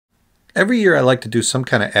Every year I like to do some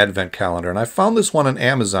kind of advent calendar, and I found this one on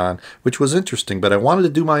Amazon, which was interesting, but I wanted to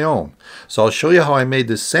do my own. So I'll show you how I made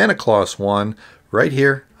this Santa Claus one right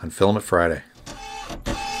here on Filament Friday.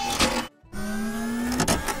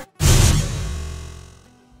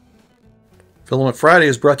 Filament Friday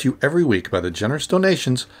is brought to you every week by the generous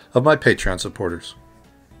donations of my Patreon supporters.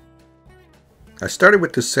 I started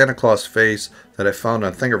with this Santa Claus face that I found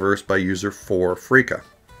on Thingiverse by user 4Freaka.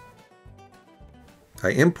 I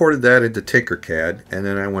imported that into Tinkercad, and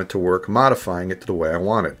then I went to work modifying it to the way I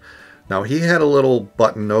wanted. Now he had a little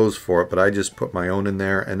button nose for it, but I just put my own in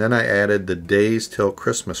there, and then I added the days till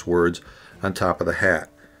Christmas words on top of the hat.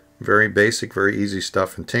 Very basic, very easy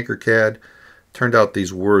stuff in Tinkercad. Turned out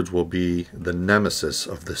these words will be the nemesis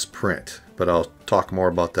of this print, but I'll talk more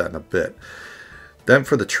about that in a bit. Then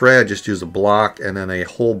for the tray, I just used a block and then a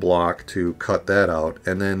hole block to cut that out,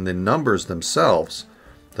 and then the numbers themselves,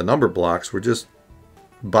 the number blocks, were just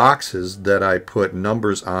boxes that I put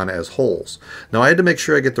numbers on as holes. Now I had to make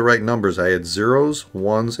sure I get the right numbers. I had 0s,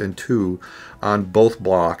 1s, and 2 on both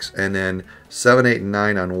blocks, and then 7, 8, and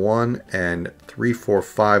 9 on one, and 3, 4,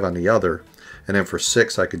 5 on the other. And then for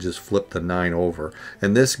 6 I could just flip the 9 over.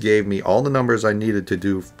 And this gave me all the numbers I needed to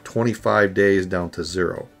do 25 days down to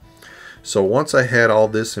 0. So once I had all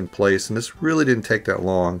this in place, and this really didn't take that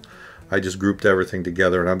long, I just grouped everything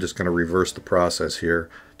together, and I'm just going to reverse the process here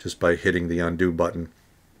just by hitting the undo button.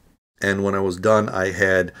 And when I was done, I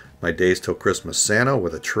had my Days Till Christmas Santa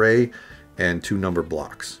with a tray and 2 number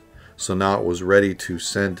blocks. So now it was ready to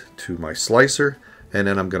send to my slicer, and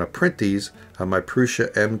then I'm going to print these on my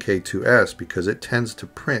Prusa MK2S because it tends to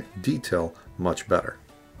print detail much better.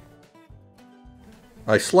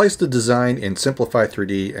 I sliced the design in Simplify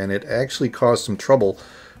 3D, and it actually caused some trouble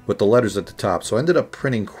with the letters at the top. So I ended up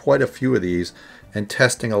printing quite a few of these and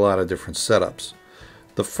testing a lot of different setups.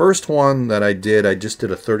 The first one that I just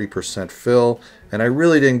did a 30% fill, and I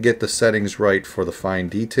really didn't get the settings right for the fine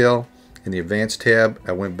detail. In the Advanced tab,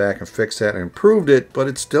 I went back and fixed that and improved it, but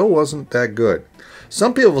it still wasn't that good.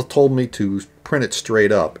 Some people have told me to print it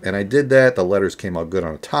straight up, and I did that. The letters came out good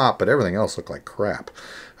on the top, but everything else looked like crap.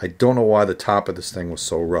 I don't know why the top of this thing was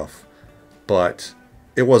so rough, but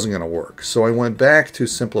it wasn't going to work. So I went back to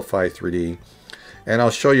Simplify 3D, and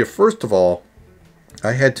I'll show you, first of all,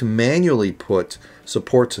 I had to manually put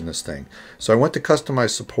supports in this thing. So I went to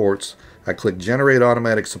Customize Supports, I clicked Generate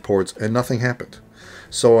Automatic Supports, and nothing happened.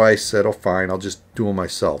 So I said, oh fine, I'll just do them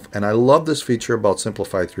myself. And I love this feature about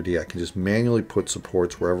Simplify 3D. I can just manually put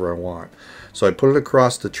supports wherever I want. So I put it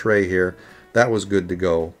across the tray here. That was good to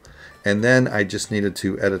go. And then I just needed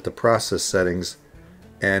to edit the process settings,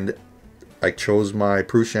 and I chose my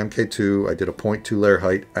Prusa MK2, I did a 0.2 layer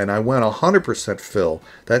height, and I went 100% fill.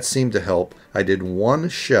 That seemed to help. I did 1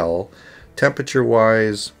 shell.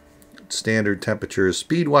 Temperature-wise, standard temperatures.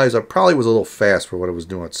 Speed-wise, I probably was a little fast for what I was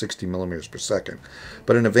doing at 60 millimeters per second.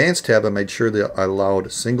 But in Advanced tab, I made sure that I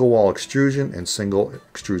allowed single wall extrusion and single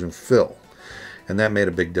extrusion fill. And that made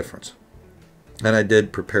a big difference. And I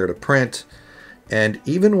did prepare to print. And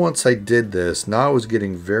even once I did this, now I was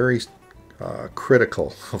getting very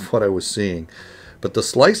critical of what I was seeing. But the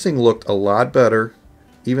slicing looked a lot better,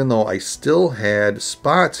 even though I still had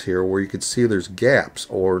spots here where you could see there's gaps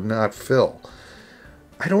or not fill.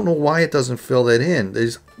 I don't know why it doesn't fill that in.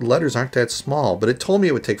 These letters aren't that small, but it told me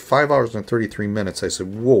it would take 5 hours and 33 minutes. I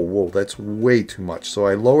said, whoa, that's way too much. So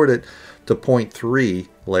I lowered it to 0.3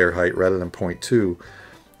 layer height rather than 0.2,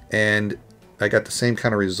 and I got the same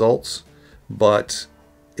kind of results, but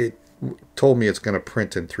it told me it's going to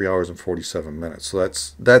print in 3 hours and 47 minutes. So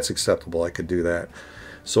that's acceptable. I could do that.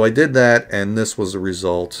 So I did that, and this was the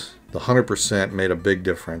result. The 100% made a big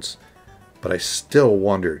difference, but I still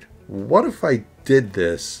wondered, what if I did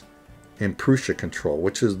this in Prusa Control,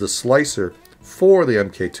 which is the slicer for the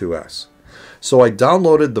MK2S? So I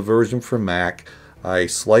downloaded the version for Mac. I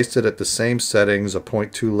sliced it at the same settings, a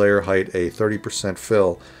 0.2 layer height, a 30%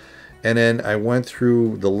 fill, and then I went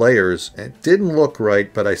through the layers. It didn't look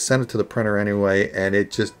right, but I sent it to the printer anyway, and it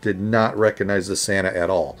just did not recognize the Santa at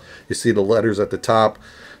all. You see the letters at the top.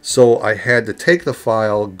 So I had to take the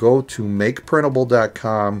file, go to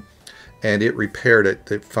makeprintable.com, and it repaired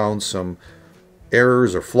it. It found some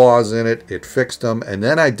errors or flaws in it. It fixed them, and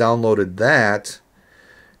then I downloaded that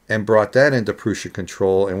and brought that into Prusa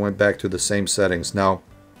Control and went back to the same settings. Now,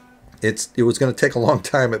 it was going to take a long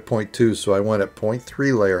time at 0.2, so I went at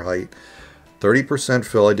 0.3 layer height, 30%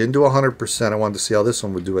 fill. I didn't do 100%. I wanted to see how this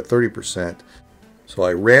one would do at 30%. So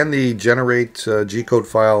I ran the generate G-code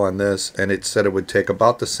file on this, and it said it would take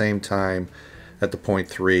about the same time at the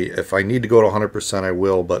 0.3. If I need to go to 100%, I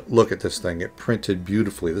will, but look at this thing. It printed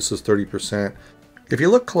beautifully. This is 30%. If you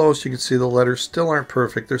look close, you can see the letters still aren't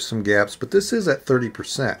perfect. There's some gaps, but this is at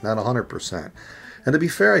 30%, not 100%. And to be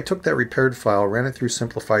fair, I took that repaired file, ran it through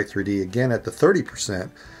Simplify 3D again at the 30%,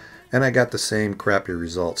 and I got the same crappy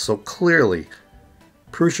results. So clearly,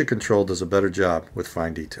 Prusa Control does a better job with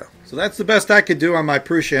fine detail. So that's the best I could do on my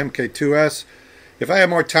Prusa MK2S. If I had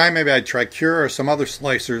more time, maybe I'd try Cure or some other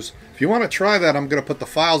slicers. If you want to try that, I'm going to put the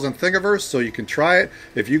files in Thingiverse so you can try it.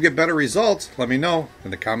 If you get better results, let me know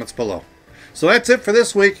in the comments below. So that's it for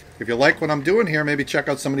this week. If you like what I'm doing here, maybe check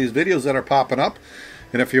out some of these videos that are popping up.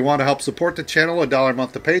 And if you want to help support the channel, $1 a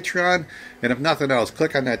month to Patreon. And if nothing else,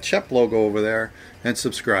 click on that CHEP logo over there and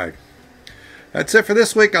subscribe. That's it for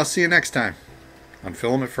this week. I'll see you next time on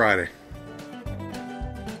Filament Friday.